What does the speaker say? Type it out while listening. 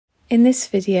In this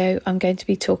video, I'm going to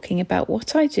be talking about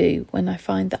what I do when I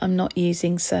find that I'm not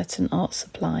using certain art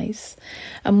supplies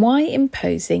and why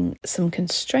imposing some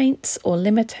constraints or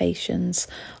limitations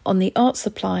on the art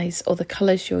supplies or the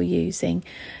colours you're using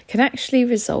can actually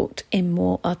result in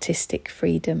more artistic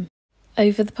freedom.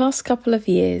 Over the past couple of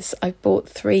years, I've bought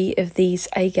 3 of these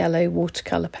Gallo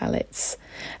watercolour palettes.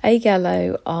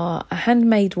 Gallo are a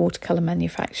handmade watercolour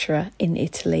manufacturer in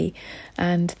Italy,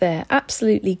 and they're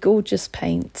absolutely gorgeous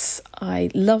paints.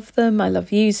 I love them, I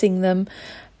love using them,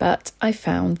 but I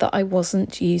found that I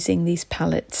wasn't using these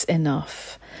palettes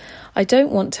enough. I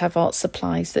don't want to have art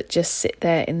supplies that just sit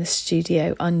there in the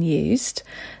studio unused,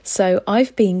 so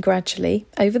I've been gradually,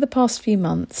 over the past few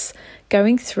months,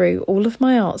 going through all of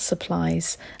my art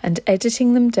supplies and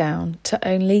editing them down to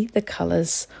only the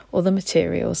colours or the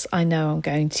materials I know I'm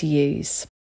going to use.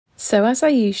 So as I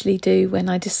usually do when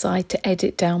I decide to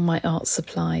edit down my art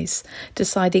supplies,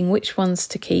 deciding which ones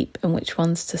to keep and which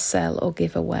ones to sell or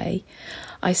give away,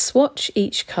 I swatch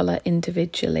each colour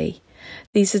individually.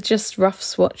 These are just rough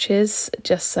swatches,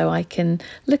 just so I can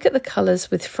look at the colours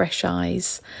with fresh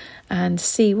eyes and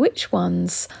see which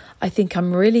ones I think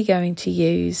I'm really going to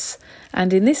use,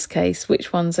 and in this case,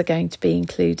 which ones are going to be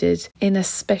included in a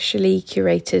specially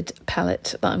curated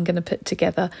palette that I'm going to put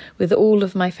together with all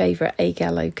of my favourite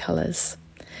Gallo colours.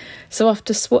 So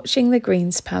after swatching the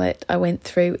greens palette, I went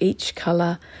through each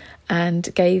colour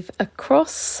and gave a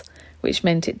cross, which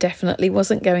meant it definitely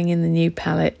wasn't going in the new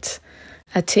palette,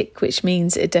 a tick, which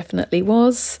means it definitely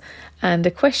was, and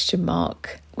a question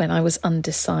mark when I was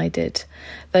undecided.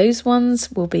 Those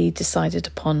ones will be decided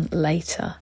upon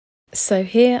later. So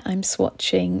here I'm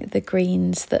swatching the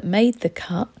greens that made the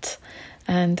cut,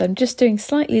 and I'm just doing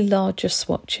slightly larger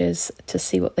swatches to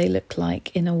see what they look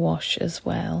like in a wash as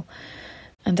well.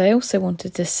 And I also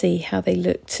wanted to see how they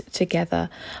looked together.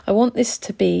 I want this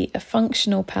to be a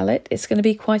functional palette. It's going to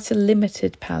be quite a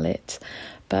limited palette,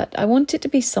 but I want it to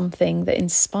be something that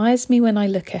inspires me when I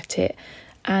look at it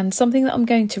and something that I'm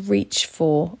going to reach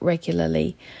for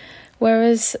regularly.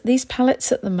 Whereas these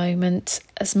palettes at the moment,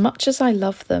 as much as I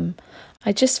love them,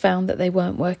 I just found that they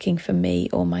weren't working for me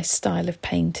or my style of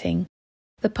painting.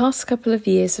 The past couple of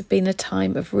years have been a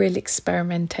time of real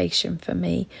experimentation for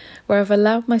me, where I've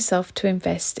allowed myself to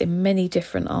invest in many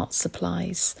different art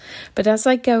supplies. But as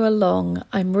I go along,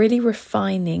 I'm really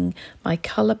refining my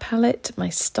colour palette, my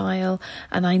style,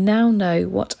 and I now know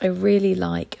what I really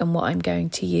like and what I'm going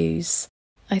to use.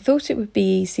 I thought it would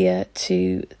be easier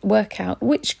to work out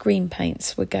which green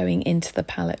paints were going into the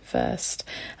palette first,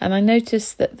 and I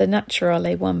noticed that the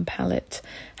Naturale 1 palette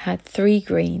had 3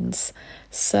 greens,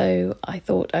 so I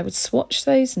thought I would swatch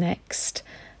those next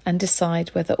and decide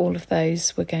whether all of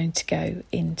those were going to go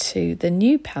into the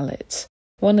new palette.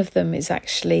 One of them is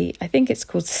actually, I think it's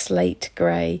called slate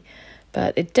grey,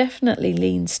 but it definitely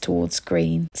leans towards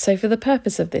green, so for the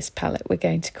purpose of this palette we're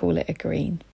going to call it a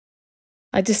green.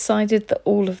 I decided that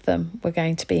all of them were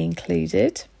going to be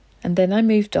included, and then I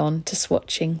moved on to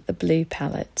swatching the blue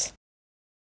palette.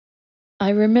 I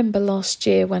remember last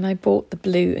year when I bought the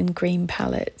blue and green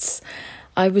palettes,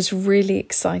 I was really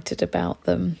excited about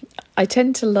them. I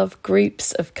tend to love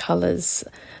groups of colours,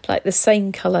 like the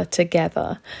same colour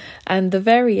together, and the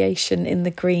variation in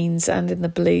the greens and in the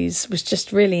blues was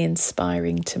just really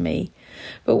inspiring to me.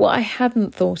 But what I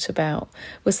hadn't thought about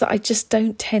was that I just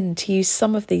don't tend to use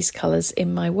some of these colours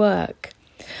in my work.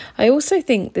 I also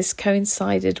think this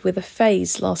coincided with a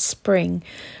phase last spring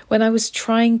when I was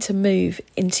trying to move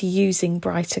into using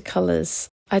brighter colours.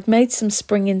 I'd made some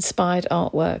spring-inspired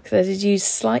artwork that had used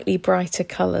slightly brighter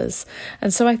colours,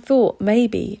 and so I thought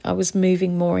maybe I was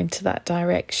moving more into that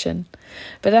direction.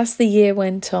 But as the year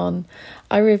went on,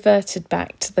 I reverted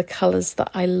back to the colours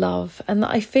that I love and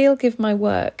that I feel give my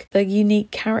work the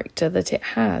unique character that it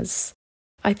has.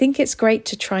 I think it's great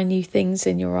to try new things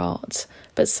in your art,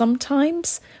 but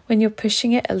sometimes when you're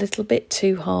pushing it a little bit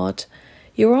too hard,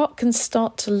 your art can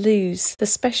start to lose the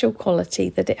special quality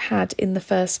that it had in the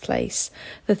first place,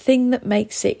 the thing that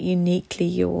makes it uniquely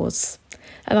yours.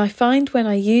 And I find when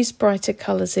I use brighter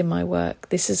colours in my work,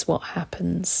 this is what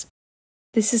happens.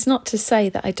 This is not to say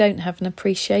that I don't have an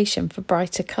appreciation for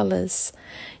brighter colours.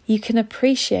 You can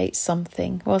appreciate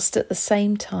something whilst at the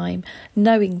same time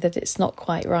knowing that it's not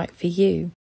quite right for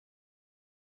you.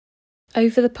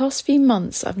 Over the past few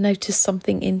months, I've noticed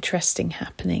something interesting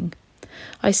happening.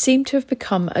 I seem to have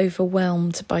become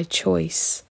overwhelmed by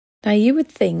choice. Now, you would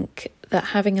think that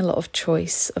having a lot of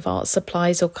choice of art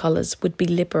supplies or colours would be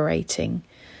liberating,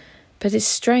 but it's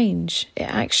strange. It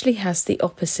actually has the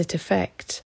opposite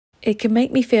effect. It can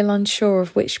make me feel unsure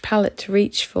of which palette to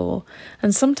reach for,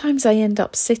 and sometimes I end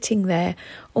up sitting there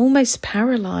almost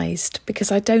paralysed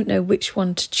because I don't know which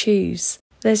one to choose.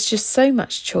 There's just so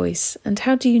much choice, and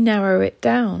how do you narrow it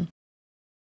down?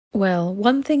 Well,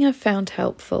 one thing I've found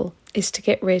helpful is to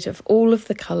get rid of all of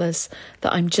the colours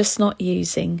that I'm just not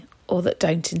using or that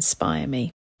don't inspire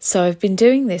me. So I've been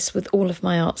doing this with all of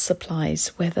my art supplies,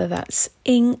 whether that's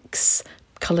inks,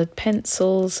 coloured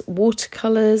pencils,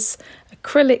 watercolours,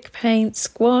 acrylic paints,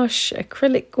 gouache,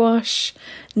 acrylic gouache,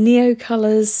 neo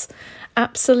colours,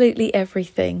 absolutely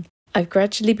everything. I've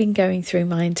gradually been going through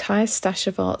my entire stash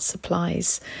of art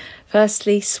supplies,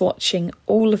 firstly swatching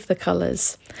all of the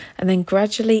colours and then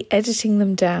gradually editing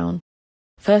them down.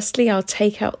 Firstly, I'll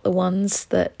take out the ones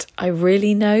that I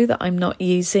really know that I'm not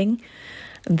using,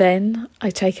 and then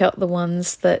I take out the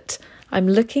ones that I'm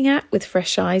looking at with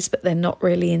fresh eyes, but they're not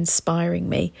really inspiring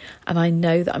me, and I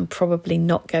know that I'm probably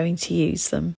not going to use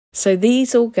them. So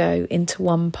these all go into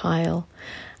one pile,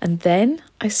 and then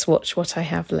I swatch what I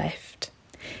have left.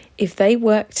 If they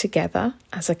work together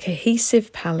as a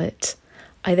cohesive palette,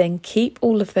 I then keep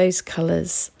all of those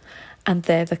colours, and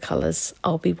they're the colours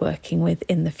I'll be working with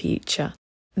in the future.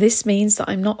 This means that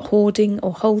I'm not hoarding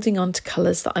or holding on to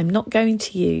colours that I'm not going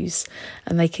to use,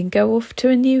 and they can go off to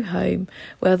a new home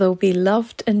where they'll be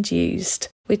loved and used,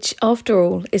 which after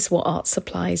all is what art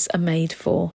supplies are made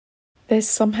for. There's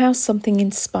somehow something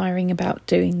inspiring about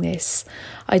doing this.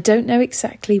 I don't know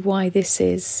exactly why this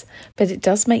is, but it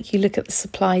does make you look at the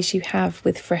supplies you have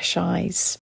with fresh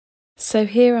eyes. So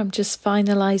here I'm just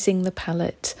finalising the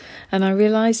palette, and I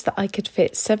realised that I could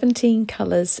fit 17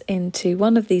 colours into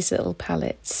one of these little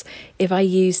palettes if I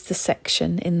used the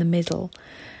section in the middle.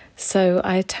 So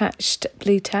I attached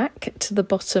blue tack to the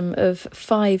bottom of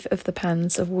 5 of the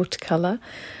pans of watercolour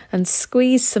and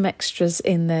squeezed some extras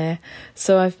in there.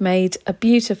 So I've made a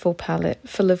beautiful palette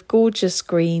full of gorgeous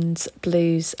greens,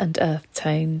 blues and earth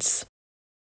tones.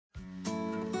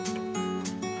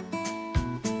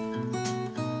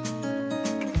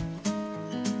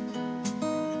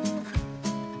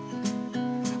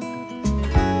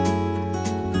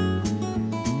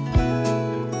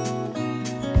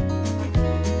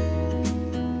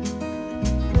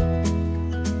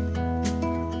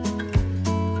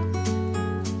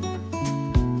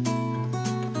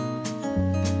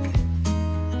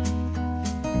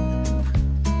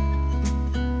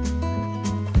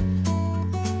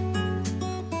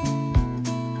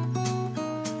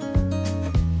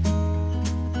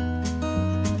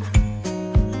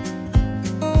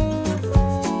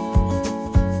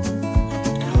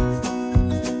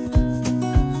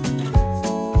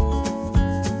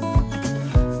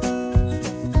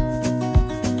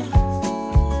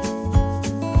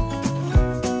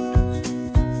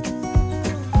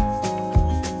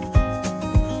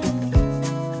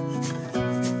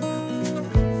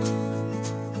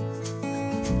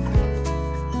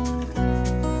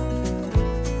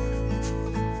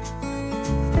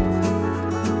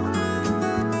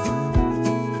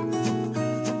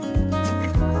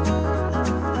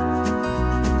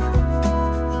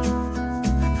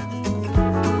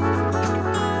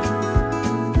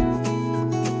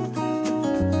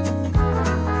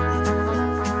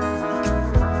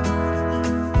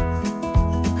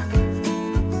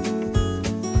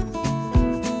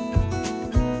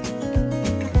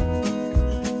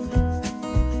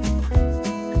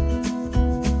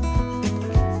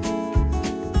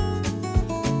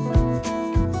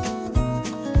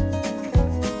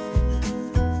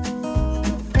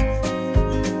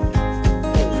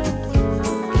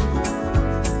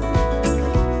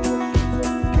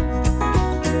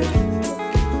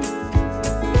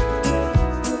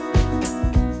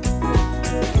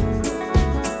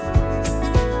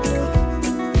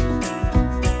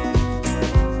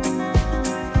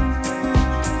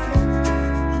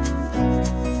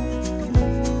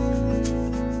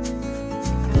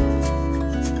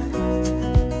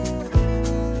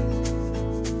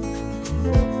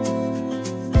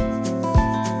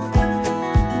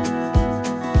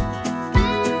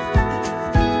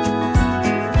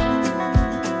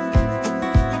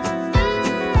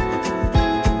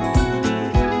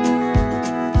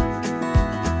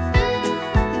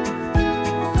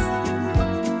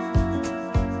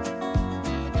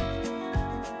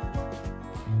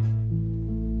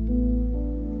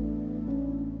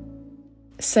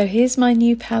 So here's my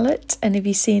new palette, and if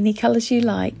you see any colours you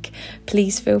like,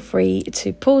 please feel free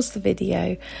to pause the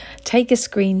video, take a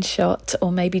screenshot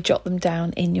or maybe jot them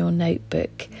down in your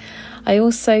notebook. I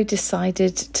also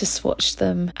decided to swatch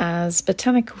them as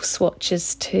botanical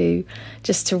swatches too,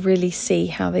 just to really see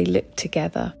how they look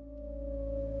together.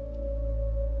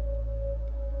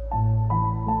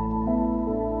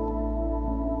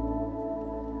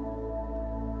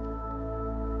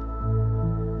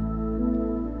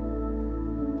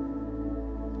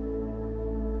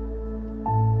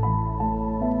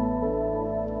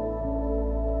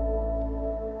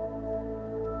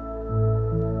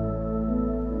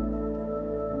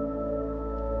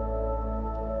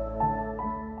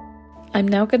 I'm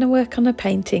now going to work on a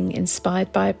painting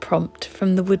inspired by a prompt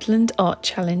from the Woodland Art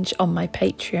Challenge on my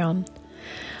Patreon.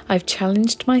 I've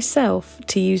challenged myself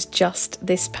to use just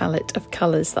this palette of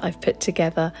colours that I've put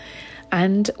together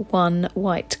and one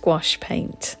white gouache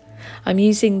paint. I'm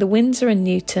using the Winsor &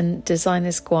 Newton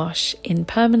Designer's Gouache in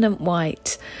permanent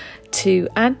white to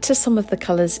add to some of the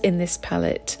colours in this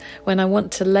palette when I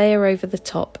want to layer over the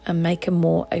top and make a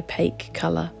more opaque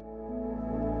colour.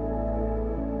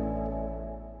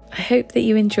 I hope that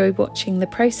you enjoyed watching the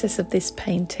process of this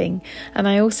painting, and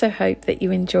I also hope that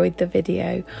you enjoyed the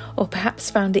video or perhaps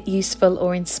found it useful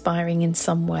or inspiring in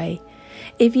some way.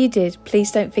 If you did, please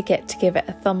don't forget to give it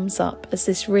a thumbs up, as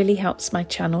this really helps my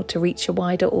channel to reach a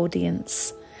wider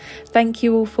audience. Thank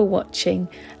you all for watching,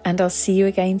 and I'll see you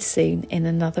again soon in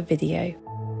another video.